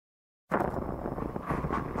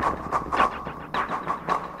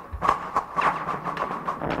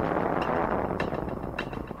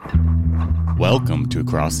Welcome to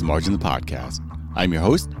Across the Margin, the podcast. I'm your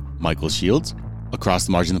host, Michael Shields. Across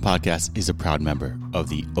the Margin, the podcast is a proud member of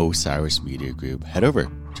the Osiris Media Group. Head over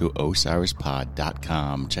to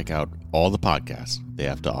osirispod.com. Check out all the podcasts they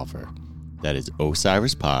have to offer. That is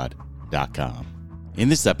osirispod.com. In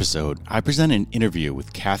this episode, I present an interview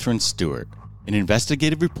with Katherine Stewart, an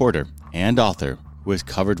investigative reporter and author who has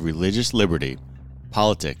covered religious liberty,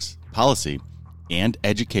 politics, policy, and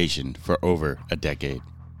education for over a decade.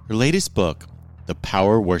 Her latest book, The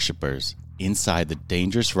Power Worshippers: Inside the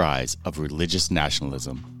Dangerous Rise of Religious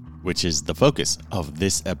Nationalism, which is the focus of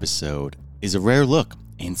this episode, is a rare look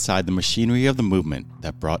inside the machinery of the movement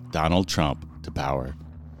that brought Donald Trump to power.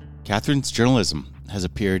 Katherine's journalism has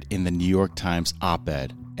appeared in the New York Times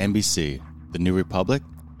op-ed, NBC, The New Republic,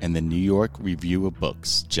 and the New York Review of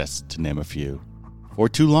Books, just to name a few. For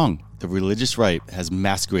too long, the religious right has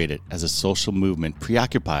masqueraded as a social movement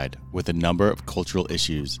preoccupied with a number of cultural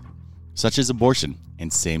issues, such as abortion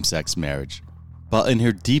and same-sex marriage. But in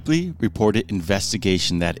her deeply reported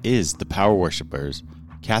investigation that is The Power Worshippers,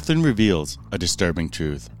 Katherine reveals a disturbing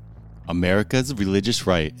truth. America's religious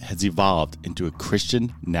right has evolved into a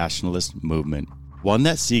Christian nationalist movement, one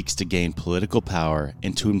that seeks to gain political power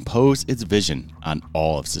and to impose its vision on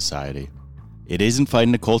all of society. It isn't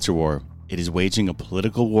fighting a culture war. It is waging a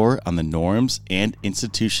political war on the norms and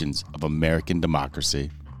institutions of American democracy.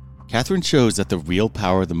 Katherine shows that the real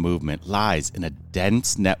power of the movement lies in a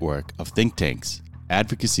dense network of think tanks,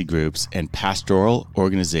 advocacy groups, and pastoral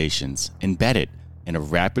organizations embedded in a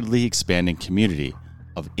rapidly expanding community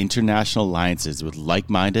of international alliances with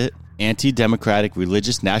like-minded, anti-democratic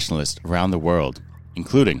religious nationalists around the world,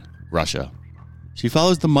 including Russia. She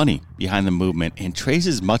follows the money behind the movement and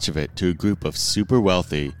traces much of it to a group of super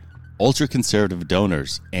wealthy, ultra-conservative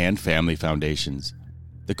donors and family foundations.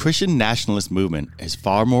 The Christian nationalist movement is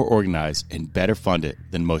far more organized and better funded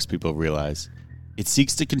than most people realize. It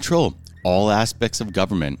seeks to control all aspects of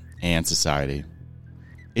government and society.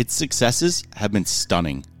 Its successes have been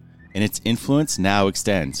stunning, and its influence now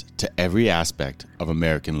extends to every aspect of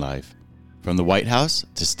American life, from the White House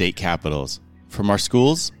to state capitals, from our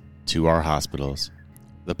schools to our hospitals.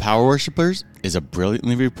 The Power Worshippers is a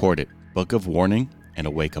brilliantly reported book of warning and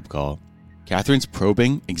a wake-up call. Katherine's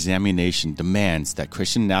probing examination demands that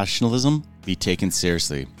Christian nationalism be taken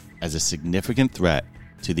seriously as a significant threat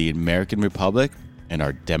to the American Republic and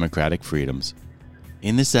our democratic freedoms.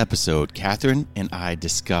 In this episode, Katherine and I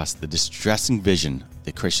discuss the distressing vision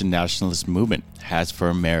the Christian nationalist movement has for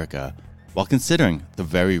America while considering the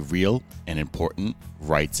very real and important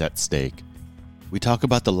rights at stake. We talk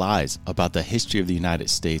about the lies about the history of the United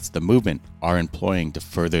States the movement are employing to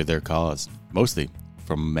further their cause, mostly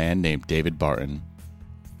from a man named David Barton.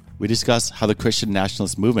 We discuss how the Christian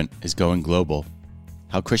nationalist movement is going global,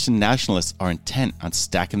 how Christian nationalists are intent on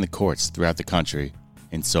stacking the courts throughout the country,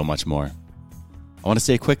 and so much more. I want to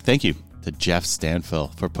say a quick thank you to Jeff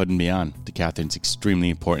Stanfill for putting me on to Katherine's extremely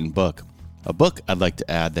important book, a book I'd like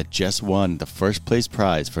to add that just won the first place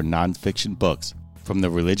prize for nonfiction books from the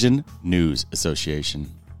Religion News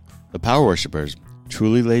Association. The Power Worshippers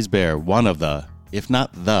truly lays bare one of the, if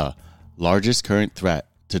not the, largest current threat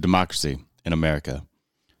to democracy in America.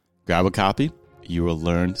 Grab a copy. You will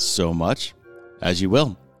learn so much, as you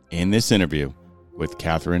will in this interview with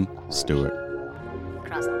Katherine Stewart.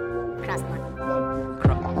 Cross the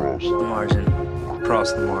margin.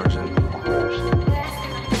 Cross the margin. Cross the margin.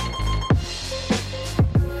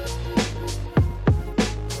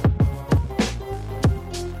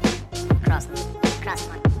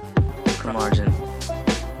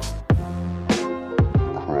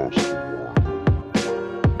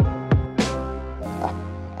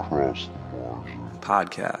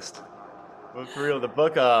 Podcast. Well, for real,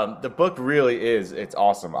 the book really is. It's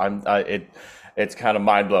awesome. It's kind of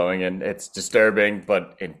mind blowing and it's disturbing,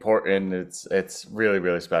 but important. It's really,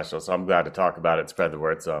 really special. So I'm glad to talk about it, spread the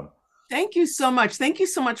word some. Thank you so much. Thank you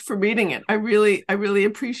so much for reading it. I really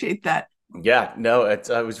appreciate that. Yeah, no, it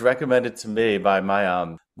was recommended to me by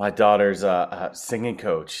my daughter's singing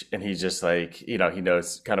coach, and he's just like, he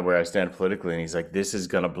knows kind of where I stand politically, and he's like, this is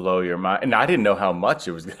gonna blow your mind. And I didn't know how much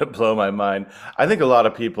it was gonna blow my mind. I think a lot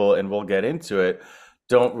of people, and we'll get into it,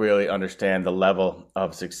 don't really understand the level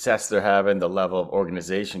of success they're having, the level of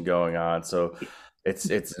organization going on. So it's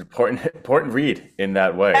an important read in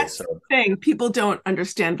that way. That's the thing. People don't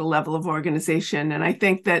understand the level of organization, and I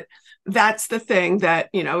think that's the thing that,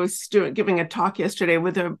 I was giving a talk yesterday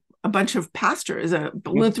with a bunch of pastors,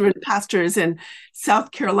 Lutheran pastors in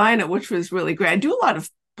South Carolina, which was really great. I do a lot of,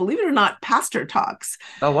 believe it or not, pastor talks.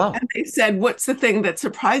 Oh, wow. And they said, what's the thing that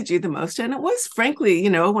surprised you the most? And it was, frankly,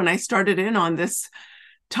 when I started in on this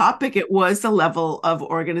topic, it was the level of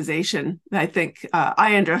organization that I think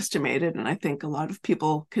I underestimated, and I think a lot of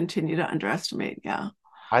people continue to underestimate. Yeah.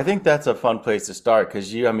 I think that's a fun place to start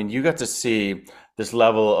because I mean, you got to see this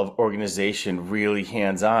level of organization really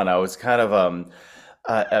hands on. I was kind of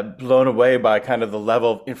blown away by kind of the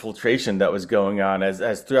level of infiltration that was going on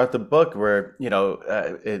as throughout the book, where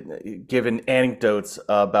given anecdotes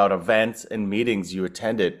about events and meetings you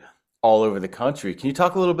attended all over the country. Can you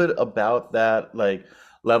talk a little bit about that, like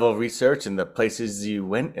level of research and the places you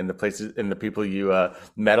went and the places and the people you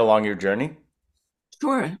met along your journey?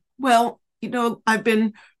 Sure. Well, I've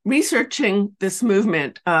been researching this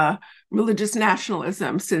movement, religious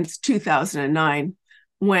nationalism, since 2009,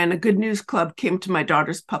 when a Good News Club came to my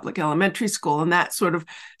daughter's public elementary school, and that sort of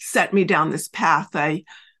set me down this path. I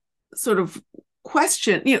sort of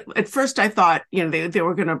questioned, at first I thought, they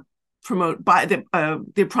were going to promote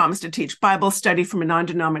they promised to teach Bible study from a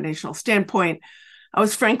non-denominational standpoint. I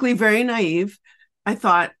was frankly very naive. I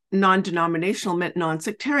thought non-denominational meant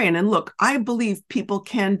non-sectarian. And look, I believe people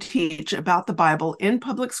can teach about the Bible in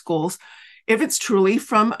public schools if it's truly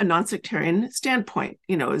from a non-sectarian standpoint,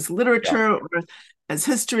 as literature or as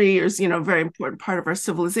history, or as, a very important part of our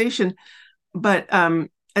civilization. But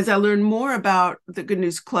as I learned more about the Good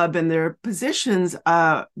News Club and their positions,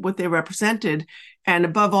 what they represented, and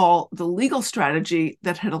above all, the legal strategy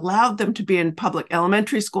that had allowed them to be in public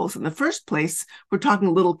elementary schools in the first place, we're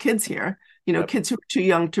talking little kids here, kids who are too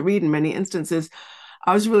young to read in many instances,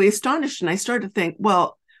 I was really astonished. And I started to think,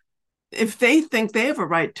 well, if they think they have a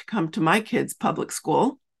right to come to my kids' public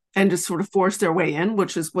school and just sort of force their way in,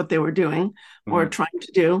 which is what they were doing or trying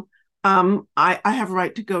to do, I have a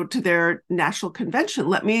right to go to their national convention.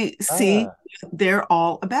 Let me see what they're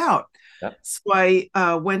all about. Yep. So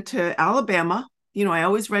I went to Alabama. I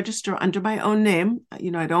always register under my own name.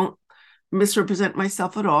 I don't misrepresent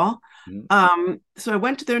myself at all. So I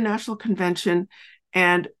went to their national convention,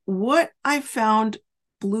 and what I found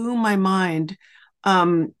blew my mind.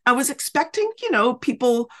 I was expecting,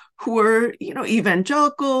 people who were,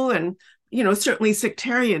 evangelical and, certainly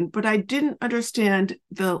sectarian, but I didn't understand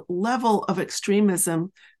the level of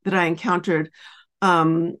extremism that I encountered.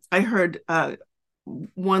 I heard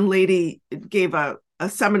one lady gave a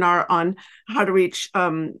seminar on how to reach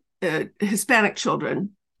Hispanic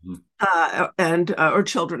children or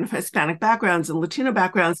children of Hispanic backgrounds and Latino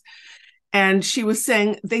backgrounds. And she was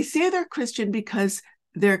saying, they say they're Christian because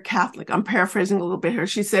they're Catholic. I'm paraphrasing a little bit here.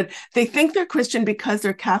 She said, they think they're Christian because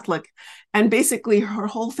they're Catholic. And basically her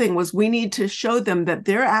whole thing was, we need to show them that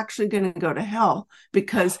they're actually going to go to hell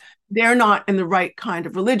because they're not in the right kind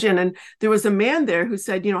of religion. And there was a man there who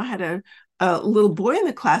said, I had a little boy in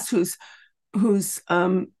the class whose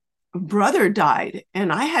brother died.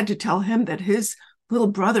 And I had to tell him that his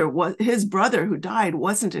brother who died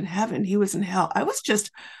wasn't in heaven. He was in hell. I was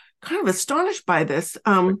just kind of astonished by this.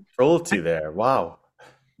 Cruelty there. Wow.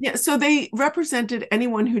 Yeah. So they represented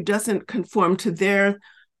anyone who doesn't conform to their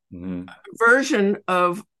version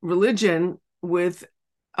of religion with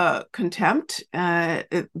contempt.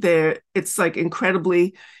 It's like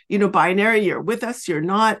incredibly, binary. You're with us, you're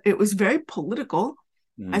not. It was very political.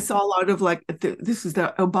 I saw a lot of this is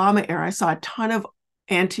the Obama era. I saw a ton of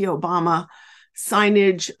anti-Obama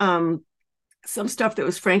signage, some stuff that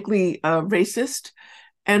was frankly racist.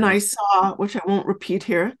 And I saw, which I won't repeat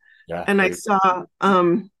here, and I saw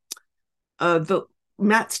the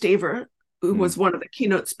Matt Staver, who was one of the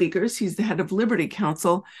keynote speakers. He's the head of Liberty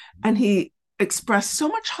Counsel, and he expressed so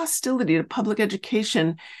much hostility to public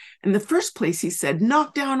education. In the first place, he said,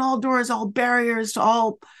 knock down all doors, all barriers to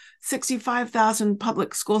all 65,000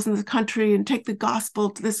 public schools in the country and take the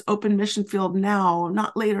gospel to this open mission field now,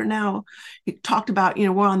 not later now. He talked about,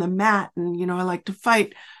 we're on the mat and, I like to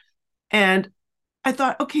fight. And I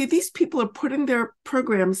thought, okay, these people are putting their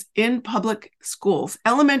programs in public schools,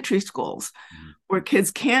 elementary schools, where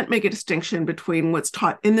kids can't make a distinction between what's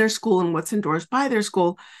taught in their school and what's endorsed by their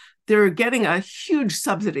school. They're getting a huge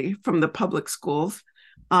subsidy from the public schools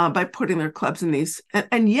by putting their clubs in these.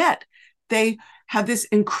 And yet they have this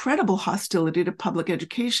incredible hostility to public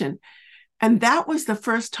education. And that was the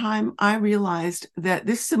first time I realized that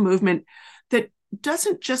this is a movement that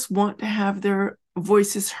doesn't just want to have their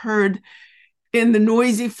voices heard in the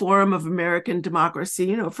noisy forum of American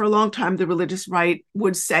democracy. For a long time, the religious right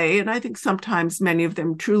would say, and I think sometimes many of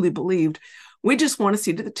them truly believed, we just want a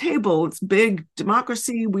seat at the table. It's big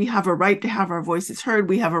democracy. We have a right to have our voices heard.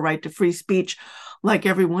 We have a right to free speech like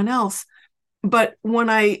everyone else. But when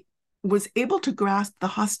I was able to grasp the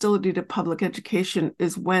hostility to public education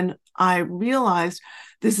is when I realized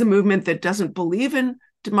this is a movement that doesn't believe in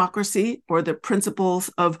democracy or the principles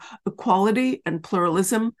of equality and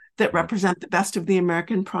pluralism that represent the best of the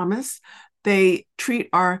American promise. They treat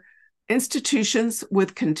our institutions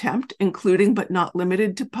with contempt, including but not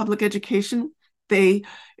limited to public education.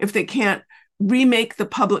 If they can't remake the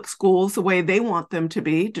public schools the way they want them to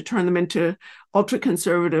be, to turn them into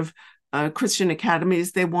ultra-conservative Christian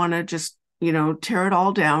academies, they want to just, tear it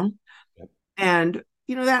all down. Yep. And,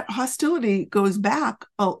 that hostility goes back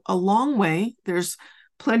a long way. There's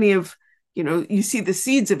plenty of, you see the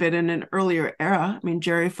seeds of it in an earlier era. I mean,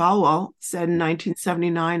 Jerry Falwell said in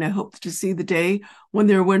 1979, I hope to see the day when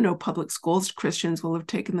there were no public schools. Christians will have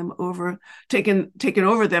taken over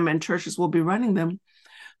them, and churches will be running them.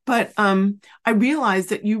 But I realized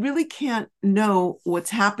that you really can't know what's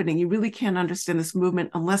happening. You really can't understand this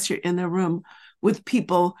movement unless you're in the room with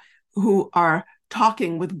people who are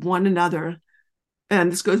talking with one another. And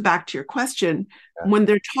this goes back to your question. Yeah. When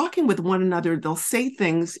they're talking with one another, they'll say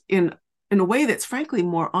things in a way that's frankly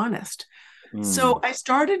more honest. So I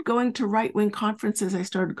started going to right-wing conferences. I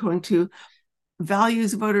started going to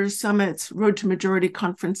values voters summits, road to majority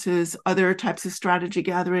conferences, other types of strategy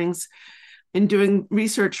gatherings. In doing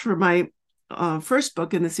research for my first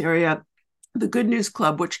book in this area, The Good News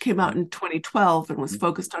Club, which came out in 2012 and was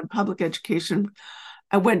focused on public education,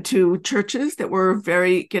 I went to churches that were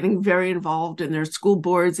getting very involved in their school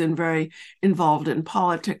boards and very involved in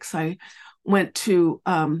politics. I went to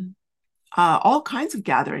all kinds of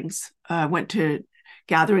gatherings. I went to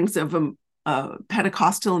gatherings of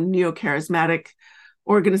Pentecostal and neo-charismatic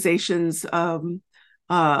organizations.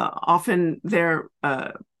 Often they're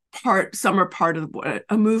some are part of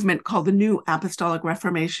a movement called the New Apostolic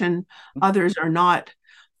Reformation. Others are not.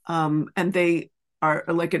 And they are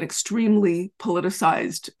like an extremely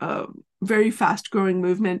politicized, very fast-growing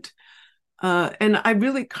movement. And I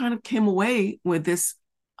really kind of came away with this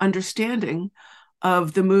understanding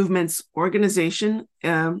of the movement's organization.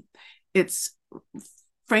 It's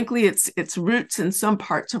roots in some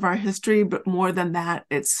parts of our history, but more than that,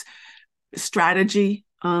 it's strategy.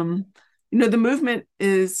 The movement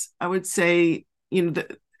is, I would say,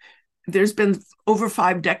 there's been over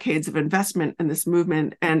 5 decades of investment in this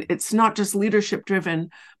movement, and it's not just leadership driven,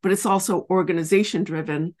 but it's also organization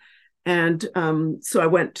driven. And so I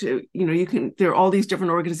went to, there are all these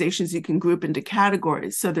different organizations you can group into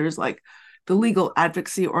categories. So there's like the legal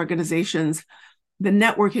advocacy organizations, the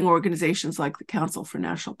networking organizations like the Council for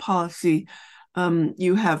National Policy.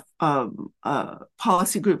 You have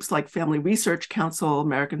policy groups like Family Research Council,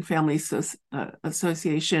 American Family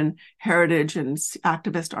Association, Heritage, and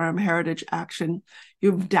activist Arm Heritage Action.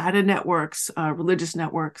 You have data networks, religious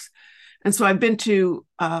networks. And so I've been to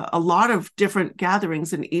a lot of different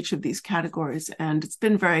gatherings in each of these categories, and it's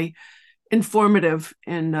been very informative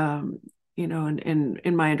in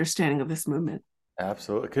my understanding of this movement.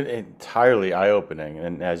 Absolutely. Entirely eye-opening,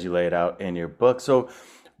 and as you lay it out in your book. So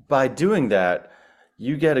by doing that,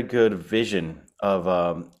 you get a good vision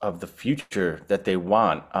of the future that they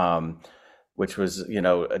want, which was,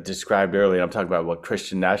 described earlier. I'm talking about what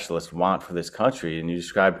Christian nationalists want for this country, and you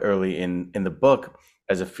described early in the book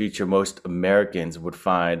as a future most Americans would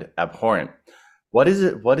find abhorrent. What is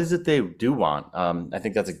it they do want? I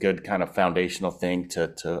think that's a good kind of foundational thing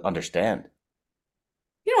to understand.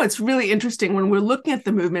 It's really interesting when we're looking at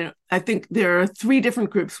the movement. I think there are 3 different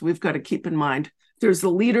groups we've got to keep in mind. There's the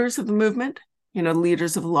leaders of the movement,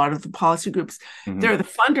 leaders of a lot of the policy groups. Mm-hmm. There are the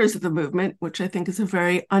funders of the movement, which I think is a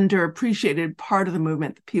very underappreciated part of the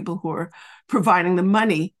movement, the people who are providing the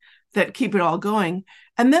money that keep it all going.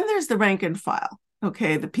 And then there's the rank and file.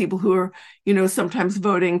 Okay, the people who are, sometimes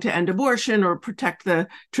voting to end abortion or protect the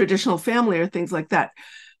traditional family or things like that.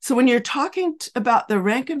 So when you're talking about the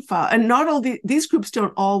rank and file, and not all these groups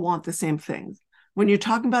don't all want the same things. When you're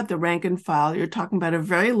talking about the rank and file, you're talking about a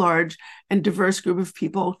very large and diverse group of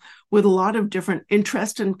people with a lot of different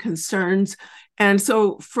interests and concerns. And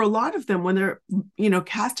so for a lot of them, when they're,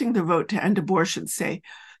 casting their vote to end abortion, say,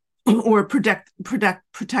 or protect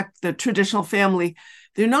the traditional family,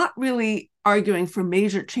 they're not really arguing for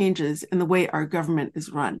major changes in the way our government is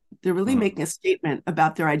run. They're really making a statement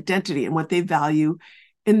about their identity and what they value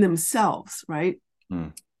in themselves, right?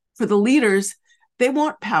 For the leaders, they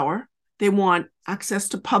want power. They want access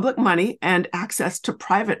to public money and access to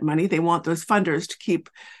private money. They want those funders to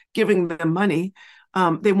keep giving them money.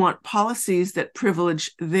 They want policies that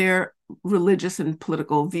privilege their religious and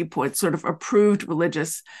political viewpoints, sort of approved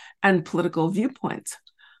religious and political viewpoints.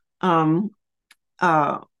 But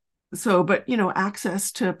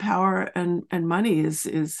access to power and money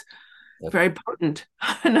is very potent.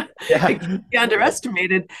 And Yeah. it can't be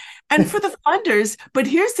underestimated. And for the funders, but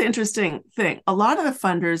here's the interesting thing. A lot of the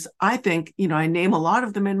funders, I think, I name a lot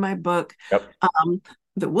of them in my book. Yep.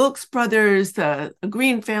 The Wilkes brothers, the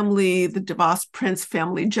Green family, the DeVos Prince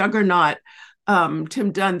family juggernaut,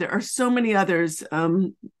 Tim Dunn. There are so many others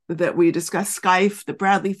that we discuss, Skype, the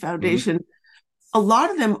Bradley Foundation. A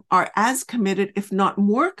lot of them are as committed, if not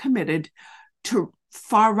more committed, to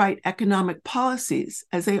far-right economic policies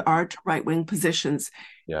as they are to right-wing positions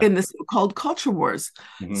in the so-called culture wars.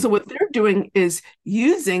 So what they're doing is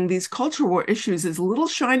using these culture war issues as little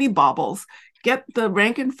shiny baubles, get the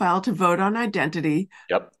rank and file to vote on identity.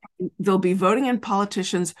 Yep. They'll be voting in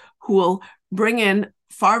politicians who will bring in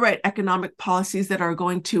far-right economic policies that are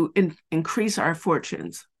going to increase our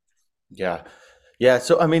fortunes. Yeah. Yeah.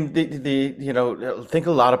 So, I mean, I think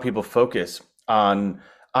a lot of people focus on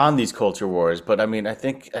these culture wars, but I mean, I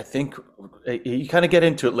think you kind of get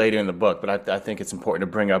into it later in the book, but I think it's important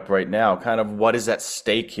to bring up right now kind of what is at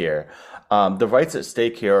stake here. The rights at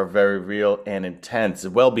stake here are very real and intense,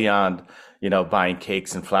 well beyond, buying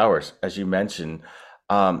cakes and flowers, as you mentioned.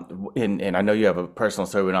 And I know you have a personal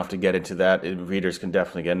story. We don't have to get into that. Readers can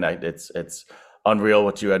definitely get into that. It's unreal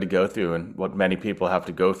what you had to go through and what many people have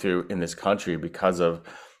to go through in this country because of,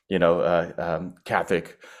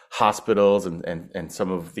 Catholic hospitals and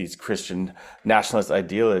some of these Christian nationalist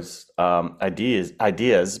ideas.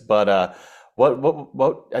 But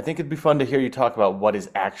what I think it'd be fun to hear you talk about what is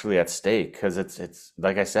actually at stake, because it's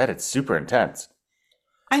like I said, it's super intense.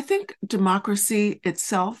 I think democracy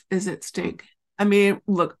itself is at stake. I mean,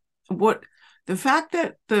 look, the fact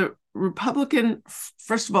that the Republican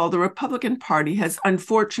Party has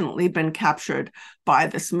unfortunately been captured by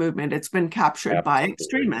this movement. It's been captured by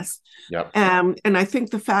extremists. Yep. And I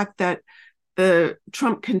think the fact that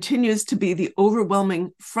Trump continues to be the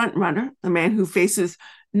overwhelming front runner, the man who faces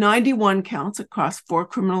 91 counts across 4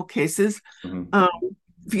 criminal cases.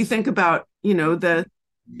 If you think about,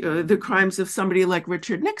 the crimes of somebody like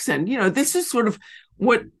Richard Nixon, this is sort of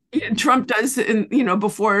what Trump does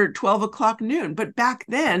before 12 o'clock noon. But back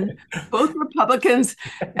then, both Republicans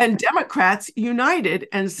and Democrats united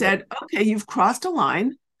and said, okay, you've crossed a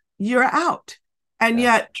line, you're out. And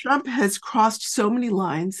yet Trump has crossed so many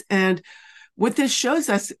lines. And what this shows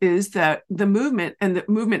us is that the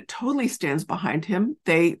movement totally stands behind him.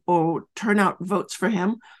 They turn out votes for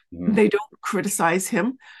him. They don't criticize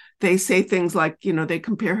him. They say things like, they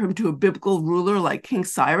compare him to a biblical ruler like King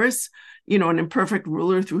Cyrus, an imperfect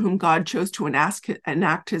ruler through whom God chose to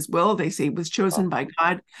enact his will. They say he was chosen by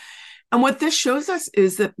God. And what this shows us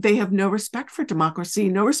is that they have no respect for democracy,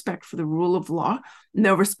 no respect for the rule of law,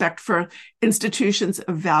 no respect for institutions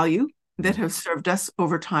of value that have served us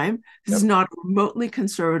over time. This is not a remotely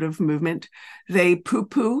conservative movement. They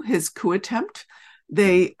poo-poo his coup attempt.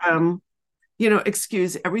 They,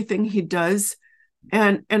 excuse everything he does.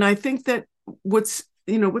 And I think that what's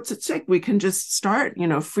at stake, we can just start,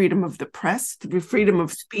 freedom of the press, freedom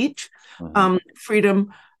of speech,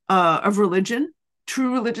 freedom of religion.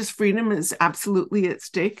 True religious freedom is absolutely at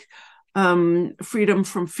stake. Freedom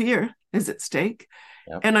from fear is at stake.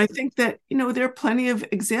 Yep. And I think that, there are plenty of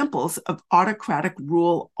examples of autocratic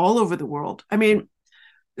rule all over the world. I mean,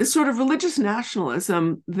 this sort of religious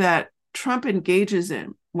nationalism that Trump engages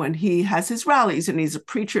in when he has his rallies and he's a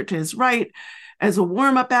preacher to his right, as a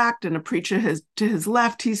warm-up act, and a preacher to his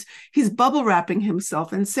left, he's bubble wrapping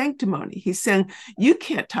himself in sanctimony. He's saying, you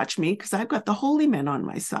can't touch me because I've got the holy men on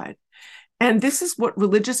my side. And this is what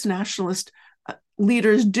religious nationalist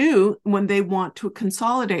leaders do when they want to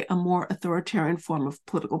consolidate a more authoritarian form of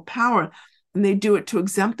political power. And they do it to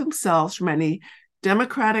exempt themselves from any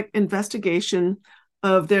democratic investigation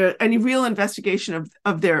any real investigation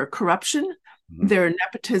of their corruption, their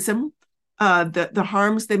nepotism, the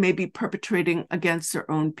harms they may be perpetrating against their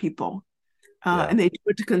own people. And they do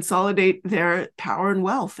it to consolidate their power and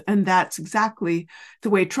wealth. And that's exactly the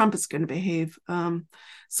way Trump is going to behave.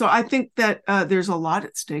 So I think that there's a lot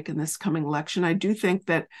at stake in this coming election. I do think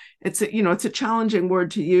that it's a challenging word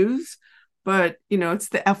to use, but, it's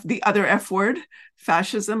the other F word,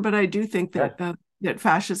 fascism. But I do think that that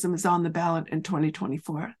fascism is on the ballot in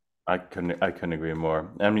 2024. I couldn't agree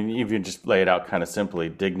more. I mean, if you just lay it out kind of simply,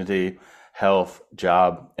 dignity, health,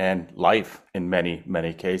 job, and life in many,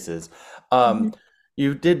 many cases.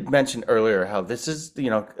 You did mention earlier how this is,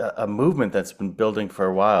 a movement that's been building for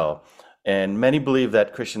a while. And many believe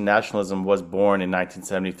that Christian nationalism was born in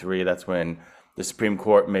 1973. That's when the Supreme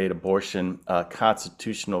Court made abortion a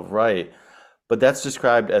constitutional right. But that's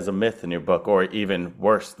described as a myth in your book, or even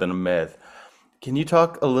worse than a myth. Can you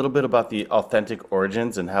talk a little bit about the authentic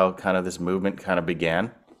origins and how kind of this movement kind of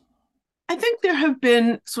began? I think there have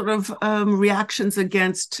been sort of reactions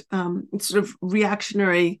against sort of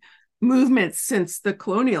reactionary movements since the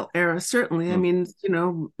colonial era, certainly. I mean,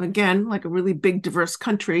 again, like a really big, diverse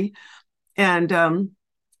country. And,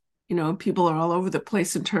 people are all over the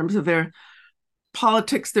place in terms of their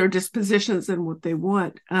politics, their dispositions, and what they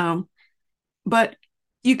want. But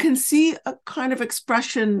you can see a kind of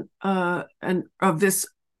expression of this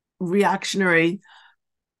reactionary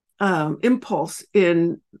impulse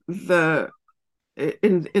in the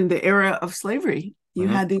era of slavery. You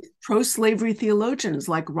had these pro-slavery theologians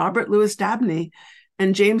like Robert Louis Dabney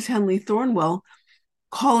and James Henley Thornwell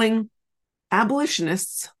calling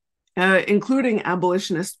abolitionists, including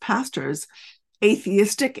abolitionist pastors,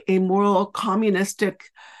 atheistic, amoral,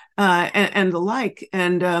 communistic, and the like,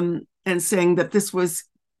 and saying that this was,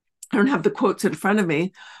 I don't have the quotes in front of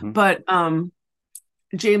me, but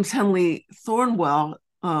James Henley Thornwell,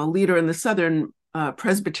 leader in the Southern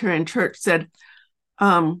Presbyterian Church, said,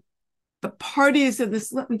 the parties in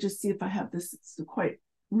this, let me just see if I have this, it's quite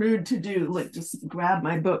rude to do, like just grab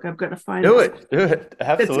my book, I've got to find do it,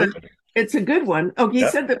 absolutely. It's a good one. Oh, he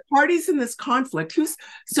said that parties in this conflict,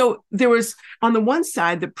 so there was on the one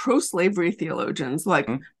side the pro-slavery theologians like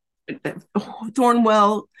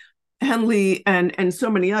Thornwell, Henley, and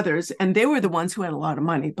so many others, and they were the ones who had a lot of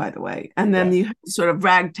money, by the way. And then you had sort of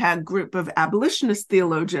ragtag group of abolitionist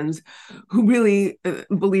theologians who really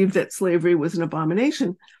believed that slavery was an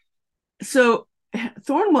abomination. So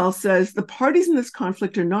Thornwell says the parties in this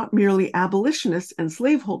conflict are not merely abolitionists and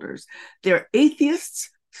slaveholders. They're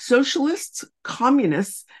atheists, socialists,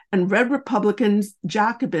 communists, and red Republicans,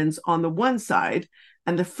 Jacobins on the one side,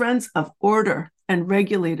 and the friends of order and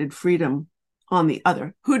regulated freedom on the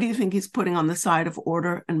other. Who do you think he's putting on the side of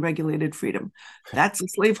order and regulated freedom? That's the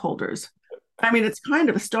slaveholders. I mean, it's kind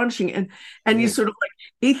of astonishing. And you sort of like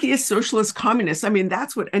atheist, socialist, communist. I mean,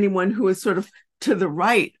 that's what anyone who is sort of to the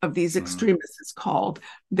right of these extremists is called.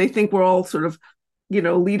 They think we're all sort of,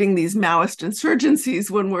 leading these Maoist insurgencies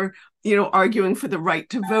when we're, arguing for the right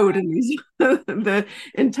to vote and these the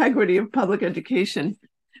integrity of public education.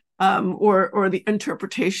 Or the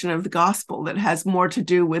interpretation of the gospel that has more to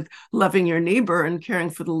do with loving your neighbor and caring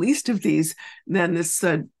for the least of these than this,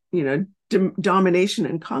 domination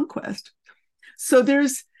and conquest. So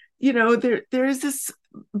there's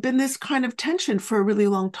been this kind of tension for a really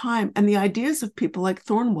long time, and the ideas of people like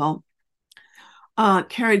Thornwell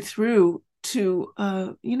carried through to,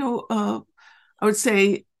 I would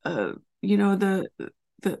say, the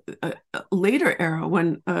later era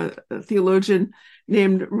when a theologian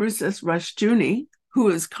named Rousas Rushdoony, who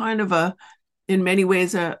is kind of in many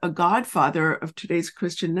ways a godfather of today's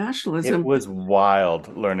Christian nationalism. It was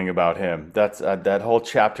wild learning about him. That's that whole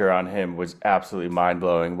chapter on him was absolutely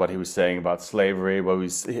mind-blowing. What he was saying about slavery,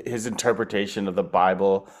 his interpretation of the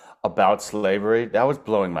Bible about slavery, that was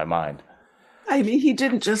blowing my mind. I mean, he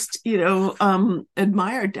didn't just,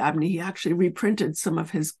 admire Dabney. He actually reprinted some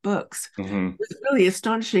of his books. It was really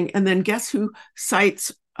astonishing. And then guess who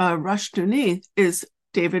cites Rushdoony is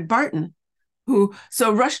David Barton,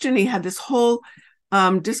 so Rushdoony had this whole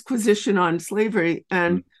disquisition on slavery,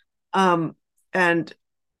 and Barton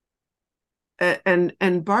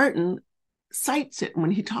cites it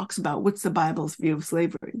when he talks about what's the Bible's view of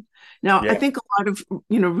slavery. Now, I think a lot of,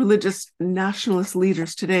 religious nationalist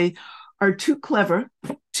leaders today are too clever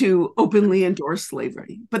to openly endorse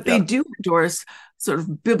slavery, but they do endorse sort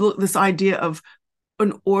of this idea of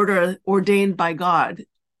an order ordained by God,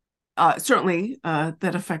 certainly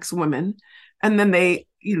that affects women. And then they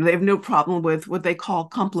have no problem with what they call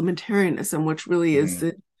complementarianism, which really is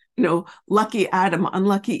the, lucky Adam,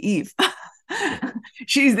 unlucky Eve.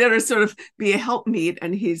 She's there to sort of be a helpmeet,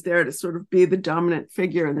 and he's there to sort of be the dominant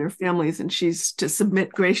figure in their families, and she's to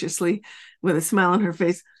submit graciously with a smile on her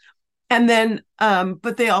face. And then,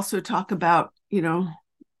 but they also talk about, the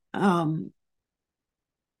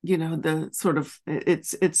sort of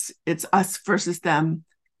it's us versus them.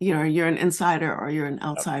 You're an insider or you're an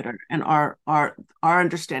outsider, and our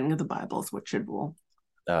understanding of the Bible is what should rule.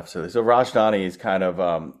 Absolutely. So Rushdoony is kind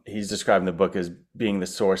of he's describing the book as being the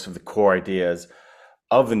source of the core ideas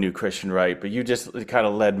of the new Christian right. But you just kind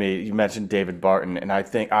of led me. You mentioned David Barton, and I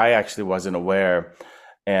think I actually wasn't aware.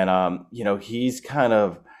 And he's kind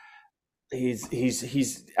of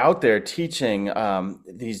he's out there teaching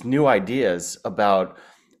these new ideas about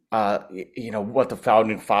what the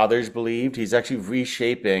founding fathers believed. He's actually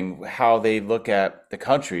reshaping how they look at the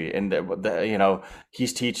country, and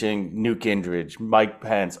he's teaching Newt Gingrich, Mike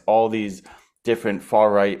Pence, all these different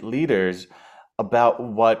far right leaders about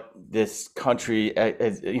what this country,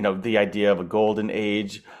 the idea of a golden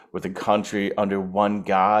age with a country under one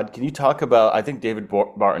God. Can you talk about, I think David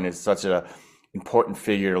Barton is such an important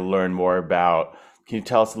figure to learn more about. Can you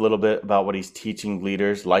tell us a little bit about what he's teaching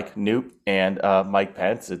leaders like Newt and Mike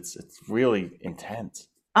Pence? It's really intense.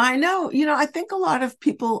 I know, I think a lot of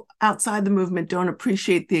people outside the movement don't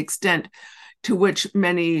appreciate the extent to which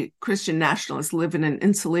many Christian nationalists live in an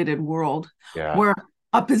insulated world Yeah. where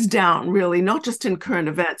up is down, really, not just in current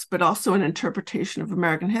events, but also in interpretation of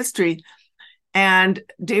American history. And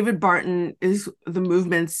David Barton is the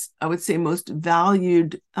movement's, I would say, most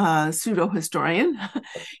valued pseudo historian.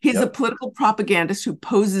 He's a political propagandist who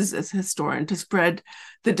poses as a historian to spread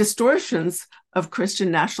the distortions of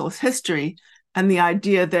Christian nationalist history and the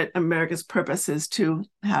idea that America's purpose is to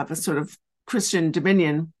have a sort of Christian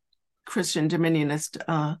dominionist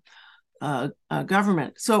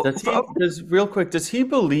government. So real quick, does he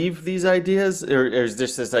believe these ideas, or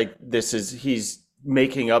is he's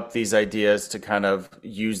making up these ideas to kind of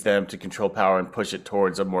use them to control power and push it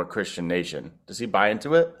towards a more Christian nation? Does he buy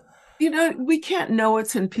into it? We can't know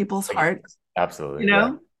what's in people's hearts. Absolutely.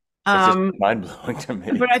 It's just mind-blowing to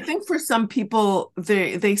me. But I think for some people,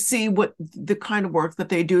 they see what the kind of work that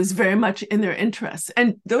they do is very much in their interests.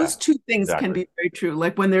 And those two things can be very true.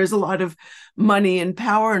 Like when there's a lot of money and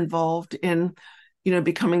power involved in,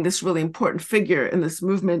 becoming this really important figure in this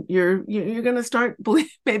movement, you're going to start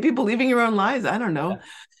maybe believing your own lies. I don't know.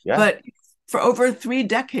 Yeah. But for over 3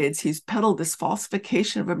 decades, he's peddled this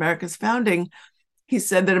falsification of America's founding. He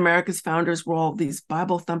said that America's founders were all these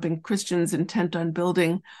Bible-thumping Christians intent on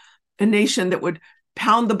building a nation that would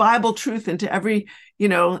pound the Bible truth into every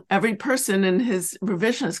person, and his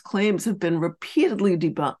revisionist claims have been repeatedly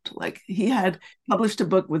debunked. Like he had published a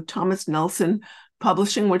book with Thomas Nelson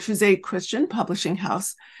Publishing, which was a Christian publishing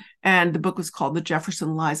house, and the book was called The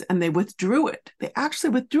Jefferson Lies, and they withdrew it. They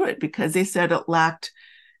actually withdrew it because they said it lacked,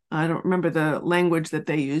 I don't remember the language that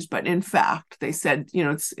they used, but in fact, they said,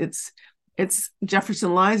 it's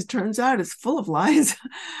Jefferson Lies. Turns out it's full of lies.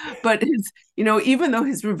 But even though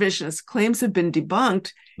his revisionist claims have been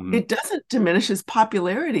debunked, it doesn't diminish his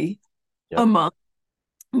popularity among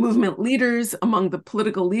movement leaders, among the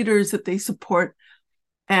political leaders that they support.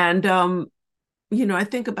 And, I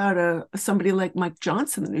think about somebody like Mike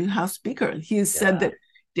Johnson, the new House Speaker. He has said that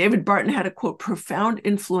David Barton had a, quote, profound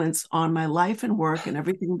influence on my life and work and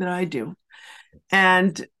everything that I do.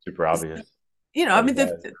 And super obvious.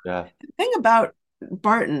 The thing about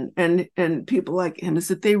Barton and people like him is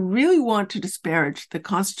that they really want to disparage the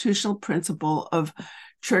constitutional principle of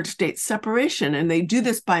church-state separation, and they do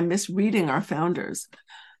this by misreading our founders.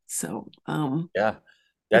 So,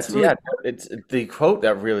 it's the quote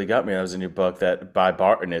that really got me. That was in your book, that by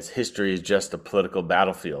Barton, "It's history is just a political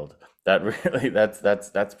battlefield." That really,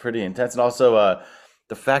 that's pretty intense, and also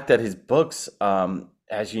the fact that his books,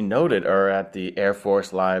 as you noted, are at the Air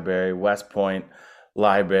Force Library, West Point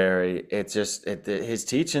Library. His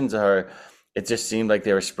teachings it just seemed like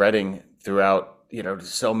they were spreading throughout,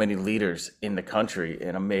 so many leaders in the country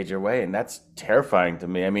in a major way. And that's terrifying to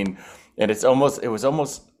me. I mean, and it was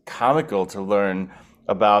almost comical to learn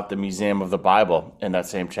about the Museum of the Bible in that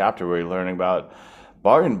same chapter where you're learning about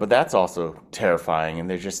Barton, but that's also terrifying. And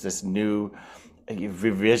there's just this new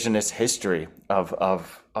revisionist history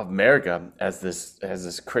of America as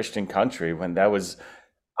this Christian country, when that was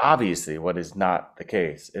obviously what is not the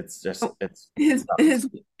case.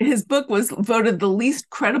 His book was voted the least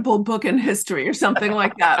credible book in history or something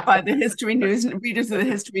like that by the History News readers of the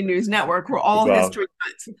History News Network, who are all history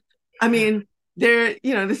nuts. I mean, this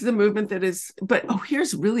is a movement that is, but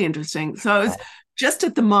here's really interesting. So I was just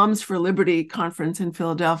at the Moms for Liberty conference in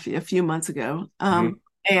Philadelphia a few months ago.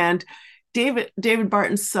 And David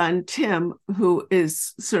Barton's son, Tim, who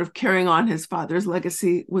is sort of carrying on his father's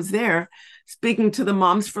legacy, was there speaking to the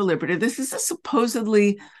Moms for Liberty. This is a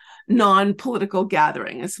supposedly non-political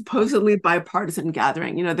gathering, a supposedly bipartisan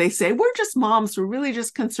gathering. They say, we're just moms. We're really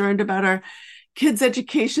just concerned about our kids'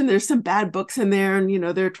 education. There's some bad books in there,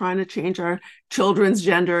 and, they're trying to change our children's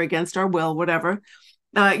gender against our will, whatever.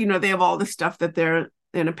 They have all the stuff that they're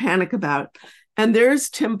in a panic about. And there's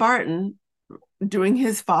Tim Barton doing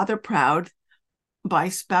his father proud by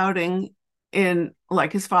spouting in,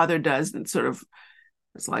 like his father does, and sort of,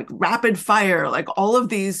 it's like rapid fire, like all of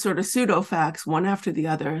these sort of pseudo facts, one after the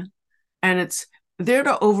other. And it's there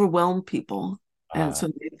to overwhelm people. And so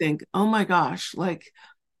they think, oh my gosh, like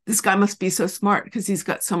this guy must be so smart because he's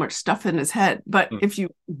got so much stuff in his head. But if you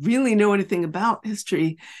really know anything about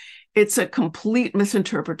history, it's a complete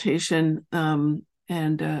misinterpretation and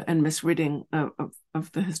misreading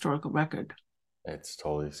of the historical record. It's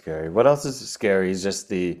totally scary. What else is scary is just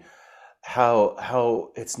the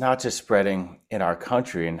how it's not just spreading in our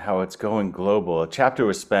country and how it's going global. A chapter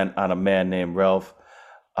was spent on a man named Ralph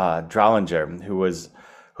Drollinger, who has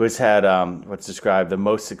had what's described the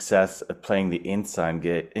most success at playing the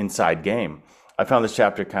inside game. I found this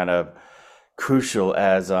chapter kind of crucial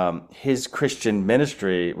as his Christian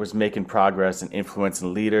ministry was making progress and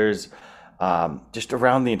influencing leaders just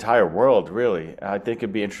around the entire world, really. I think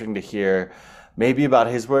it'd be interesting to hear maybe about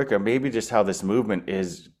his work or maybe just how this movement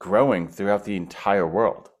is growing throughout the entire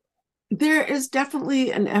world. There is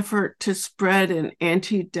definitely an effort to spread an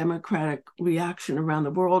anti-democratic reaction around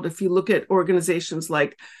the world. If you look at organizations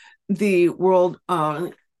like the World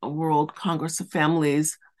Congress of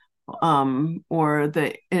Families, or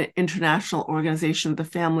the International Organization of the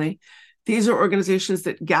Family, these are organizations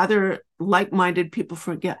that gather like-minded people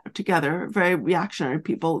together, very reactionary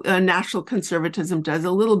people. National conservatism does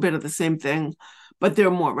a little bit of the same thing, but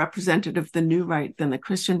they're more representative of the new right than the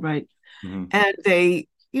Christian right. Mm-hmm. And they,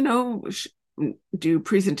 do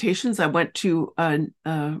presentations. I went to a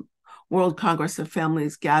World Congress of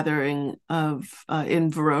Families gathering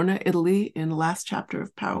in Verona, Italy, in the last chapter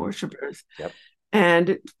of Power Worshippers. Yep.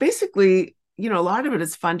 And basically, a lot of it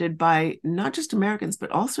is funded by not just Americans,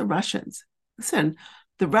 but also Russians. Listen,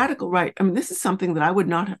 the radical right, this is something that I would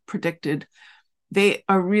not have predicted. They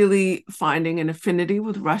are really finding an affinity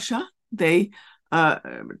with Russia. Putin.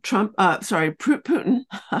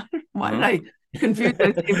 Why did I confuse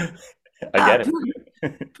those things? I get it.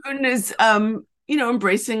 Putin is,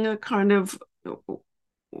 embracing a kind of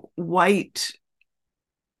white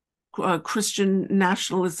Christian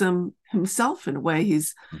nationalism himself in a way.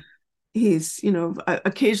 He's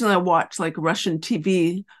occasionally I watch like Russian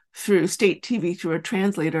TV state TV through a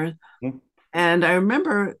translator. Mm-hmm. And I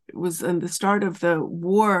remember it was in the start of the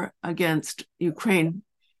war against Ukraine.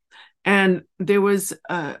 And there was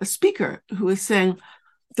a speaker who was saying,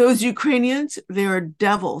 those Ukrainians, they are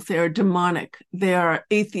devils, they are demonic, they are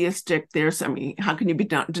atheistic. How can you be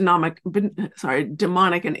demonic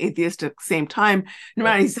and atheistic at the same time? No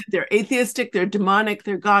matter, he said they're atheistic, they're demonic,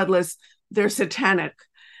 they're godless, they're satanic.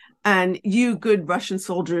 And you good Russian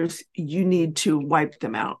soldiers, you need to wipe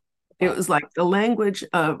them out. It was like the language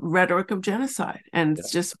of rhetoric of genocide. And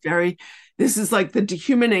it's just this is like the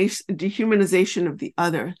dehumanization of the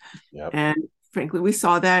other. Yep. And frankly, we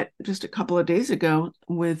saw that just a couple of days ago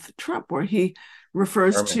with Trump, where he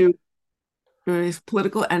refers to his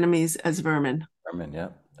political enemies as vermin. Vermin, yeah,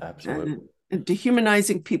 absolutely. And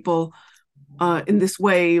dehumanizing people in this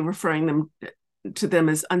way, referring to them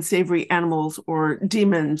as unsavory animals or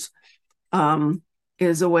demons,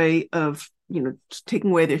 is a way of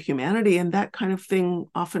taking away their humanity, and that kind of thing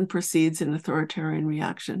often precedes an authoritarian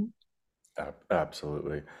reaction.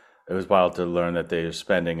 Absolutely. It was wild to learn that they're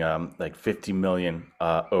spending like 50 million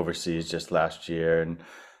overseas just last year, and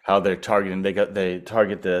how they're targeting. They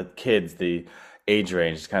target the kids, the age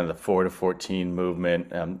range is kind of the 4 to 14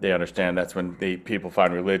 movement. They understand that's when people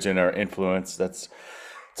find religion or influence. It's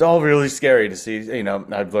all really scary to see.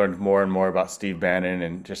 I've learned more and more about Steve Bannon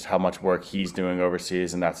and just how much work he's doing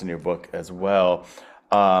overseas, and that's in your book as well.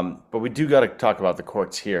 But we do got to talk about the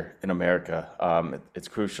courts here in America. It's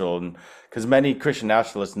crucial, because many Christian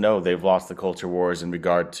nationalists know they've lost the culture wars in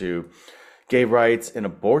regard to gay rights and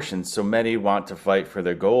abortion. So many want to fight for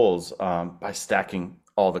their goals by stacking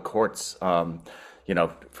all the courts, from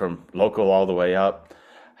local all the way up.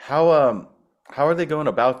 How are they going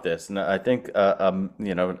about this? And I think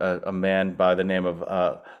a man by the name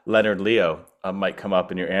of Leonard Leo might come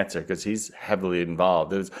up in your answer, because he's heavily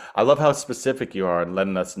involved. I love how specific you are in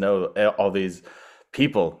letting us know all these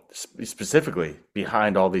people specifically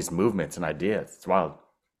behind all these movements and ideas. It's wild.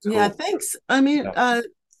 It's cool. Yeah, thanks.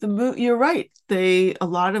 You're right. A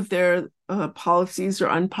lot of their policies are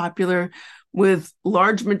unpopular with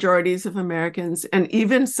large majorities of Americans, and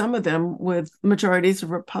even some of them with majorities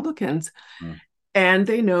of Republicans. And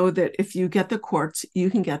they know that if you get the courts, you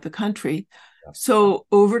can get the country. Yeah. So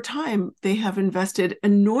over time, they have invested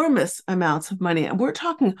enormous amounts of money. And we're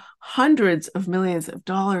talking hundreds of millions of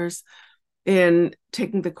dollars in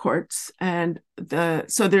taking the courts. And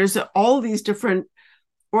so there's all these different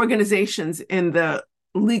organizations in the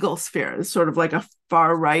legal sphere. It's sort of like a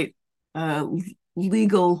far right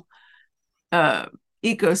legal ecosphere.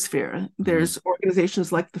 Mm-hmm. There's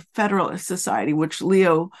organizations like the Federalist Society, which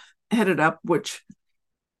Leo headed up, which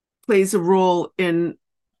plays a role in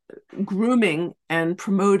grooming and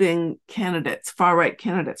promoting far right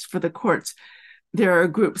candidates for the courts. There are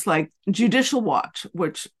groups like Judicial Watch,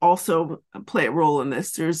 which also play a role in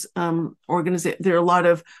this. There's there are a lot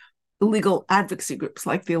of legal advocacy groups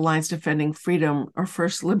like the Alliance Defending Freedom or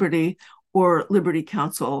First Liberty, or Liberty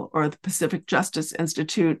Counsel or the Pacific Justice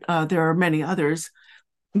Institute. There are many others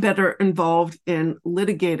that are involved in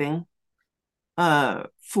litigating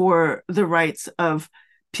for the rights of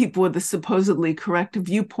people with the supposedly correct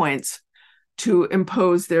viewpoints to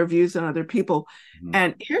impose their views on other people. Mm-hmm.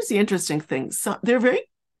 And here's the interesting thing. So they're very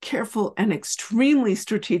careful and extremely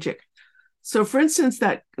strategic. So for instance,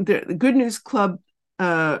 that the Good News Club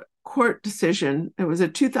court decision, it was a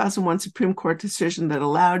 2001 Supreme Court decision that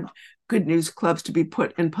allowed Good News Clubs to be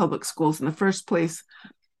put in public schools in the first place.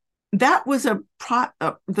 That was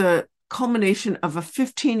the culmination of a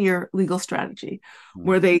 15-year legal strategy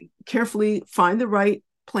where they carefully find the right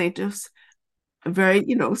plaintiffs, very,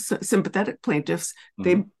 sympathetic plaintiffs.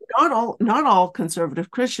 They not all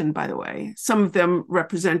conservative Christian, by the way, some of them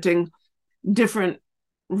representing different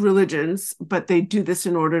religions, but they do this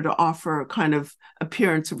in order to offer a kind of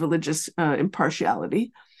appearance of religious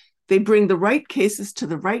impartiality. They bring the right cases to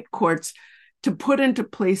the right courts to put into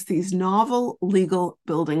place these novel legal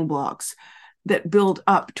building blocks that build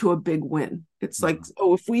up to a big win. It's like,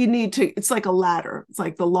 if we need to, it's like a ladder. It's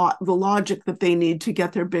like the logic that they need to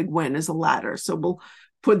get their big win is a ladder. So we'll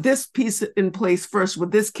put this piece in place first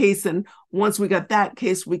with this case. And once we got that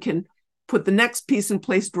case, we can put the next piece in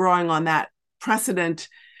place, drawing on that precedent.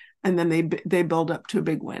 And then they build up to a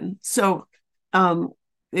big win. So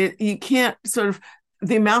you can't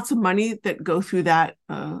the amounts of money that go through that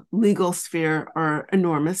legal sphere are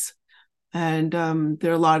enormous. And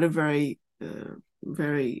there are a lot of very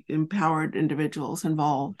empowered individuals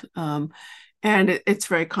involved. And it's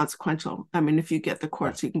very consequential. I mean, if you get the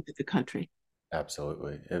courts, you can get the country.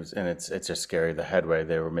 Absolutely. It's just scary, the headway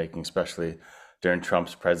they were making, especially during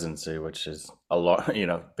Trump's presidency, which is a lot,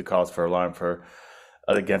 the cause for alarm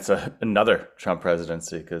against another Trump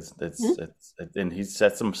presidency, because and he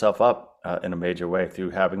sets himself up in a major way through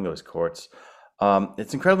having those courts.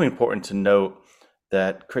 It's incredibly important to note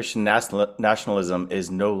that Christian nationalism is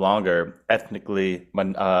no longer ethnically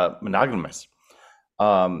monogamous.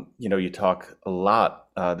 You talk a lot.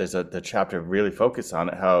 There's the chapter really focused on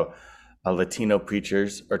it, how Latino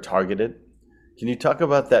preachers are targeted. Can you talk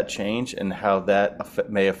about that change and how that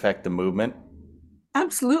may affect the movement?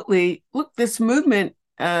 Absolutely. Look, this movement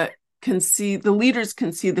the leaders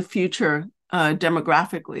can see the future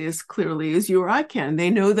demographically as clearly as you or I can.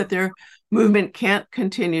 They know that their movement can't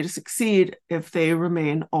continue to succeed if they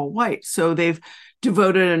remain all white. So they've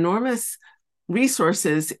devoted enormous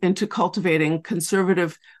resources into cultivating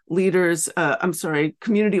conservative leaders,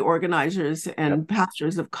 community organizers and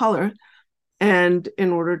pastors of color, and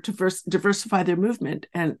in order to diversify their movement.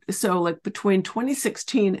 And so like between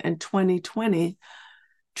 2016 and 2020,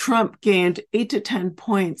 Trump gained 8 to 10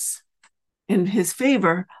 points in his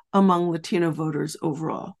favor among Latino voters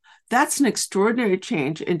overall. That's an extraordinary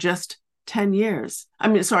change in just 10 years.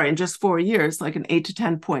 In just 4 years, like an 8 to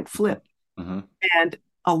 10 point flip. Mm-hmm. And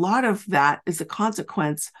a lot of that is a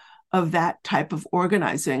consequence of that type of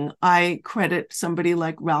organizing. I credit somebody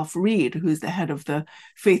like Ralph Reed, who's the head of the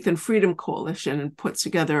Faith and Freedom Coalition and puts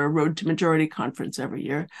together a Road to Majority conference every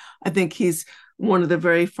year. I think he's one of the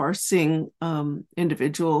very far-seeing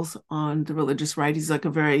individuals on the religious right. He's like a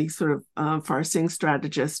very sort of far-seeing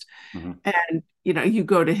strategist. Mm-hmm. And, you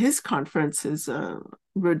go to his conference, his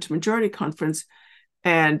Road to Majority conference,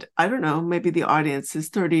 and I don't know, maybe the audience is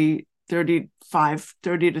 30 to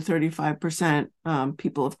 35%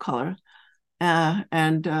 people of color,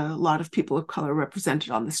 and a lot of people of color represented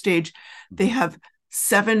on the stage. Mm-hmm. They have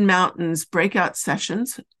Seven Mountains breakout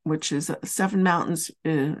sessions, which is Seven Mountains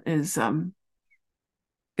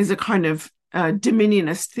is a kind of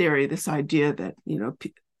dominionist theory, this idea that,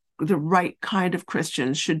 the right kind of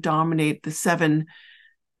Christians should dominate the 7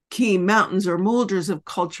 key mountains or moulders of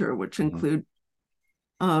culture, which include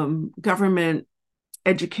government,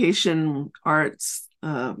 education, arts,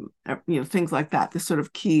 things like that, the sort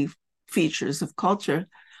of key features of culture.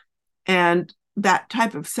 And that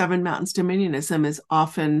type of 7 mountains dominionism is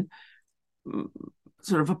often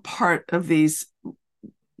sort of a part of these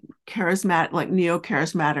charismatic, like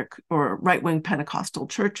neo-charismatic or right-wing Pentecostal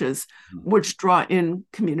churches, which draw in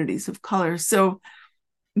communities of color. So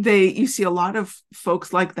you see a lot of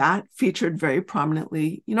folks like that featured very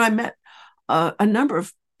prominently. I met a number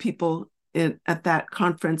of people at that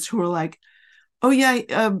conference who were like, oh yeah,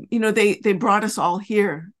 they brought us all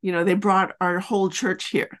here. They brought our whole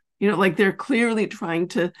church here. Like they're clearly trying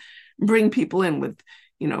to bring people in with,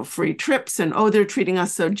 free trips and, oh, they're treating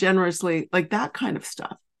us so generously, like that kind of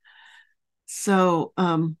stuff. So,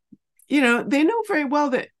 they know very well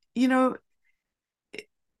that,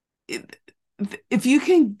 if you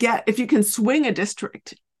can swing a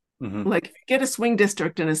district, like if you get a swing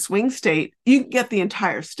district in a swing state, you can get the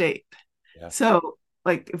entire state. Yeah. So,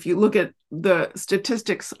 like, if you look at the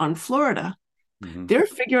statistics on Florida, Hmm. they're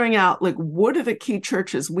figuring out, like, what are the key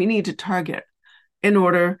churches we need to target in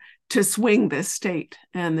order to swing this state?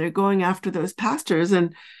 And they're going after those pastors.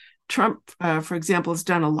 And Trump, for example, has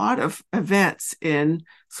done a lot of events in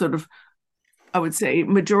sort of, I would say,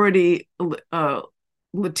 majority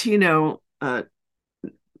Latino,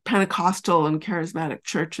 Pentecostal and charismatic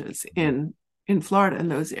churches in Florida, in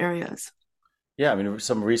those areas. Yeah, I mean,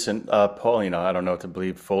 some recent polling, I don't know what to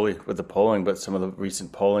believe fully with the polling, but some of the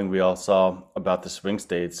recent polling we all saw about the swing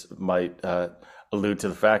states might allude to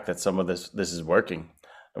the fact that some of this is working,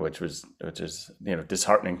 which is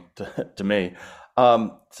disheartening to me.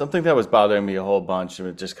 Something that was bothering me a whole bunch, and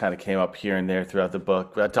it just kind of came up here and there throughout the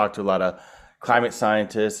book. I talked to a lot of climate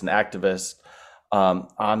scientists and activists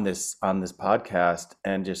on this podcast,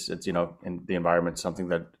 and just in the environment, something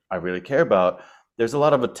that I really care about. There's a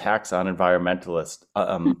lot of attacks on environmentalists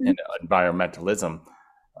Mhm. and environmentalism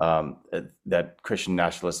that Christian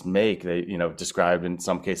nationalists make. They, described in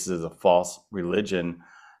some cases as a false religion.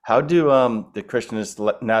 How do the Christian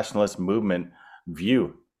nationalist movement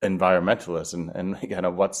view environmentalists, and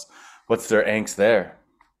what's their angst there?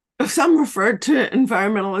 Some referred to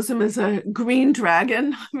environmentalism as a green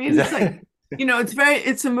dragon. I Is mean, it's like, that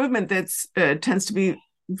it's a movement that's tends to be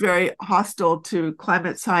very hostile to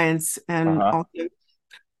climate science and uh-huh. also,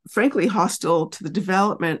 frankly, hostile to the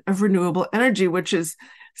development of renewable energy, which is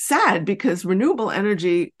sad because renewable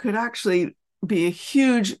energy could actually be a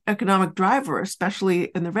huge economic driver, especially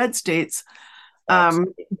in the red states. Um,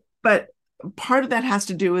 Absolutely. but part of that has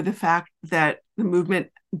to do with the fact that the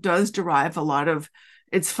movement does derive a lot of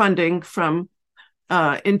its funding from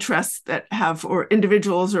interests that have, or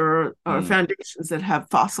individuals or Mm, foundations that have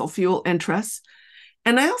fossil fuel interests.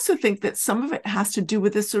 And I also think that some of it has to do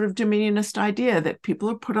with this sort of dominionist idea that people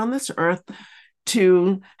are put on this earth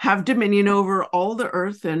to have dominion over all the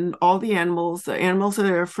earth and all the animals. The animals are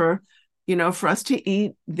there for us to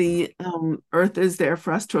eat. The earth is there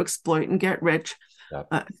for us to exploit and get rich. yeah.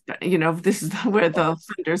 Uh, this is where the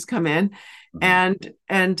funders come in, Mhm.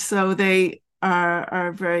 and so they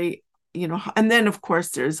are very, and then of course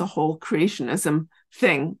there's a whole creationism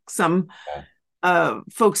thing. Some Yeah.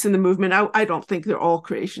 folks in the movement, I don't think they're all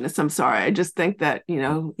creationists. I'm sorry. I just think that,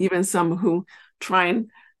 even some who try and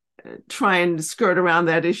try and skirt around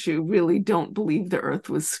that issue really don't believe the earth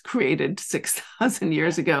was created 6,000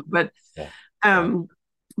 years ago. But Yeah. Yeah. um,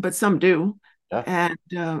 but some do, Yeah.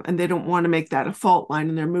 and they don't want to make that a fault line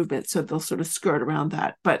in their movement, so they'll sort of skirt around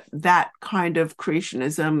that. But that kind of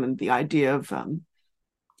creationism and the idea of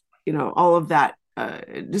all of that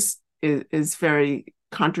just is very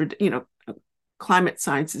climate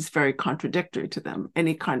science is very contradictory to them.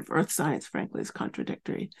 Any kind of earth science, frankly, is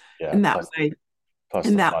contradictory Yeah. in that way. Plus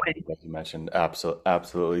In the that funding way. that you mentioned.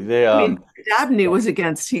 Absolutely. They I mean, Dabney yeah. was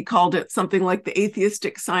against, he called it something like the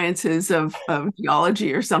atheistic sciences of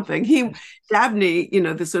geology or something. Dabney,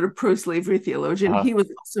 the sort of pro-slavery theologian, Uh-huh. he was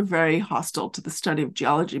also very hostile to the study of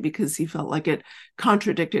geology because he felt like it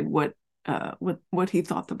contradicted what he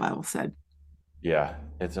thought the Bible said. Yeah,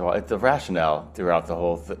 it's a rationale throughout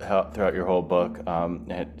throughout your whole book,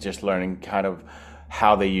 and just learning kind of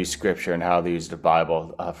how they use Scripture and how they use the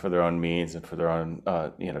Bible for their own means and for their own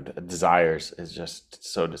desires is just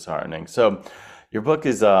so disheartening. So, your book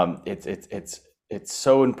is it's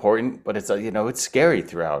so important, but it's scary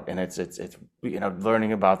throughout, and it's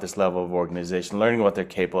learning about this level of organization, learning what they're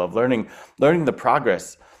capable of, learning the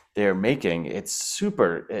progress they're making. It's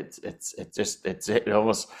super. It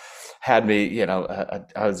almost had me,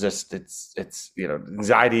 I was just, it's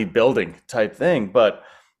anxiety building type thing. But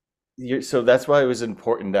so that's why it was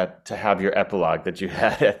important that to have your epilogue that you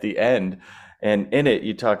had at the end, and in it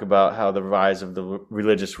you talk about how the rise of the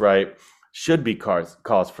religious right should be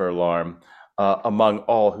cause for alarm among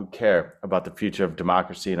all who care about the future of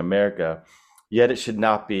democracy in America, yet it should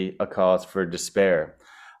not be a cause for despair.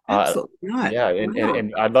 Uh, Absolutely not. yeah, and, and Wow.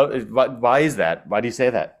 and I love it. Why is that? Why do you say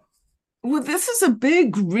that? Well, this is a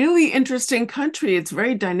big, really interesting country. It's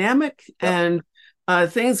very dynamic, Yep.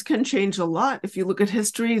 and things can change a lot. If you look at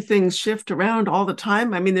history, things shift around all the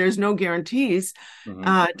time. I mean, there's no guarantees. Hmm.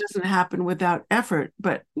 It doesn't happen without effort.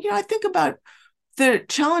 But I think about the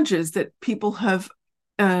challenges that people have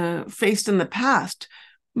faced in the past,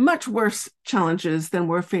 much worse challenges than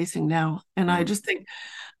we're facing now. And I Hmm. just think,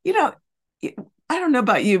 you know, I don't know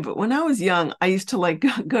about you, but when I was young, I used to like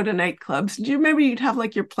go to nightclubs. Do you remember you'd have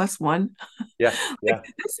like your plus one? Yeah, Like, yeah.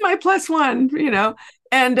 this is my plus one.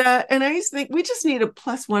 And I used to think we just need a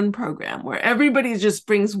plus one program where everybody just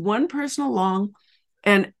brings one person along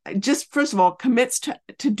and just first of all commits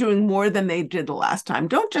to doing more than they did the last time.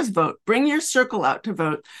 Don't just vote. Bring your circle out to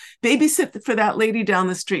vote. Babysit for that lady down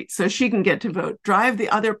the street so she can get to vote. Drive the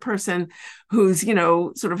other person who's,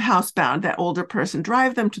 sort of housebound, that older person.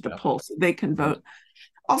 Drive them to the polls so they can vote.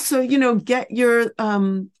 Also, get there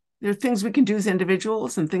are things we can do as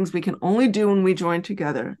individuals and things we can only do when we join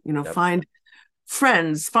together. Find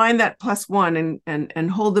friends, find that plus one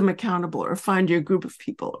and hold them accountable, or find your group of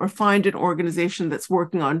people, or find an organization that's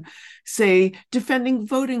working on, say, defending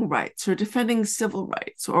voting rights or defending civil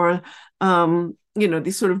rights, or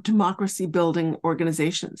these sort of democracy building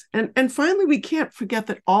organizations. And finally, we can't forget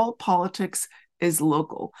that all politics is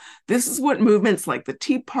local. This is what movements like the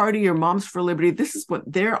Tea Party or Moms for Liberty, this is what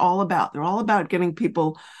they're all about. They're all about getting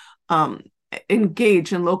people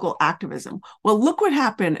engage in local activism. Well, look what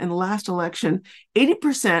happened in the last election.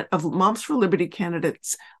 80% of Moms for Liberty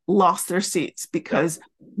candidates lost their seats because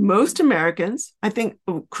most Americans, I think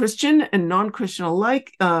Christian and non-Christian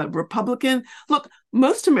alike, Republican, look,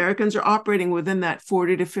 most Americans are operating within that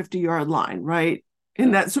 40 to 50 yard line, right?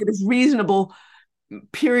 In that sort of reasonable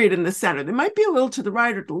period in the center. They might be a little to the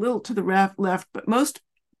right or a little to the left, but most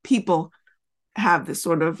people have this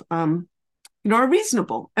sort of, are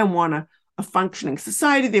reasonable and want a functioning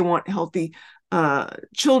society. They want healthy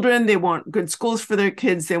children. They want good schools for their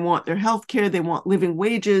kids. They want their health care. They want living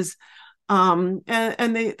wages. And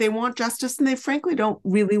they want justice. And they frankly don't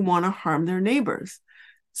really want to harm their neighbors.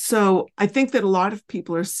 So I think that a lot of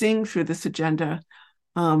people are seeing through this agenda.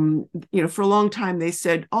 For a long time, they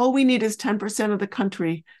said, all we need is 10% of the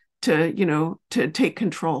country to take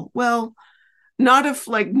control. Well, not if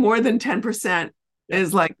like more than 10%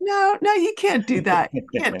 is like, no, you can't do that. You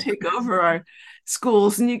can't take over our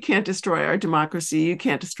schools, and you can't destroy our democracy. You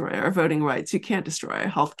can't destroy our voting rights. You can't destroy our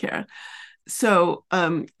healthcare. So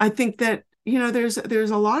I think that, there's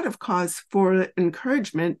a lot of cause for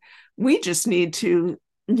encouragement. We just need to,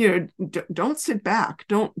 don't sit back.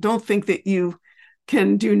 Don't think that you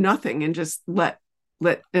can do nothing and just let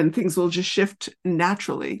and things will just shift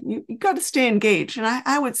naturally. You got to stay engaged. And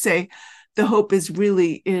I would say the hope is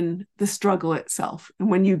really in the struggle itself. And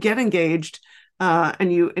when you get engaged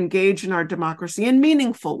and you engage in our democracy in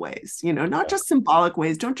meaningful ways, not just symbolic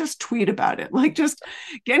ways, don't just tweet about it, like just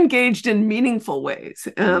get engaged in meaningful ways,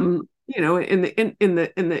 in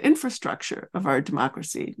the infrastructure of our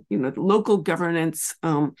democracy, the local governance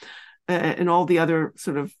and all the other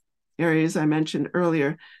sort of areas I mentioned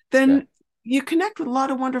earlier, then you connect with a lot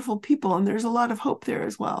of wonderful people, and there's a lot of hope there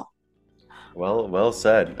as well. Well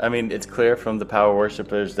said. I mean, it's clear from the power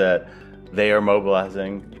worshipers that they are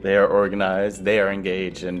mobilizing, they are organized, they are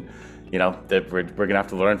engaged, and that we're gonna have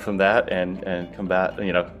to learn from that and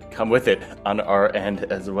come with it on our end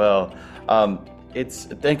as well.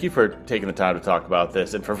 Thank you for taking the time to talk about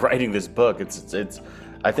this and for writing this book. It's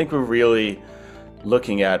I think we're really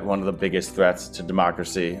looking at one of the biggest threats to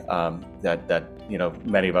democracy that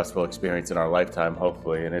many of us will experience in our lifetime,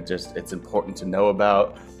 hopefully, and it's important to know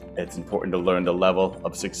about. It's important to learn the level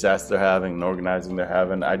of success they're having and organizing they're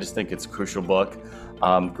having. I just think it's a crucial book.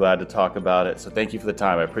 I'm glad to talk about it. So thank you for the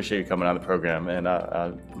time. I appreciate you coming on the program and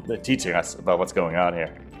teaching us about what's going on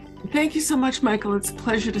here. Thank you so much, Michael. It's a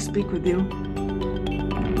pleasure to speak with you.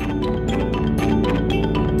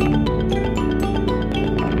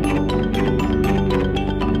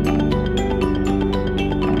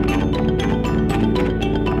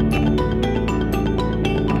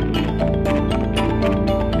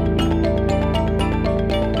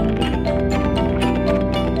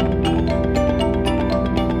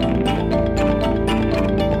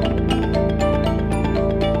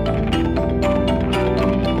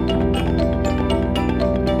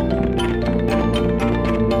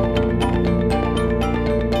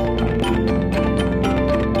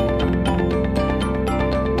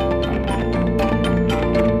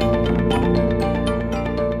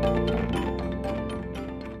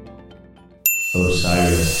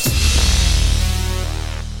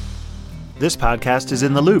 This podcast is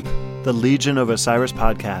in The Loop, the Legion of Osiris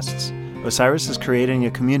podcasts. Osiris is creating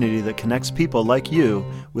a community that connects people like you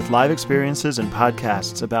with live experiences and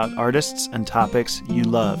podcasts about artists and topics you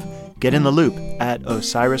love. Get in the loop at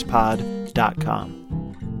osirispod.com.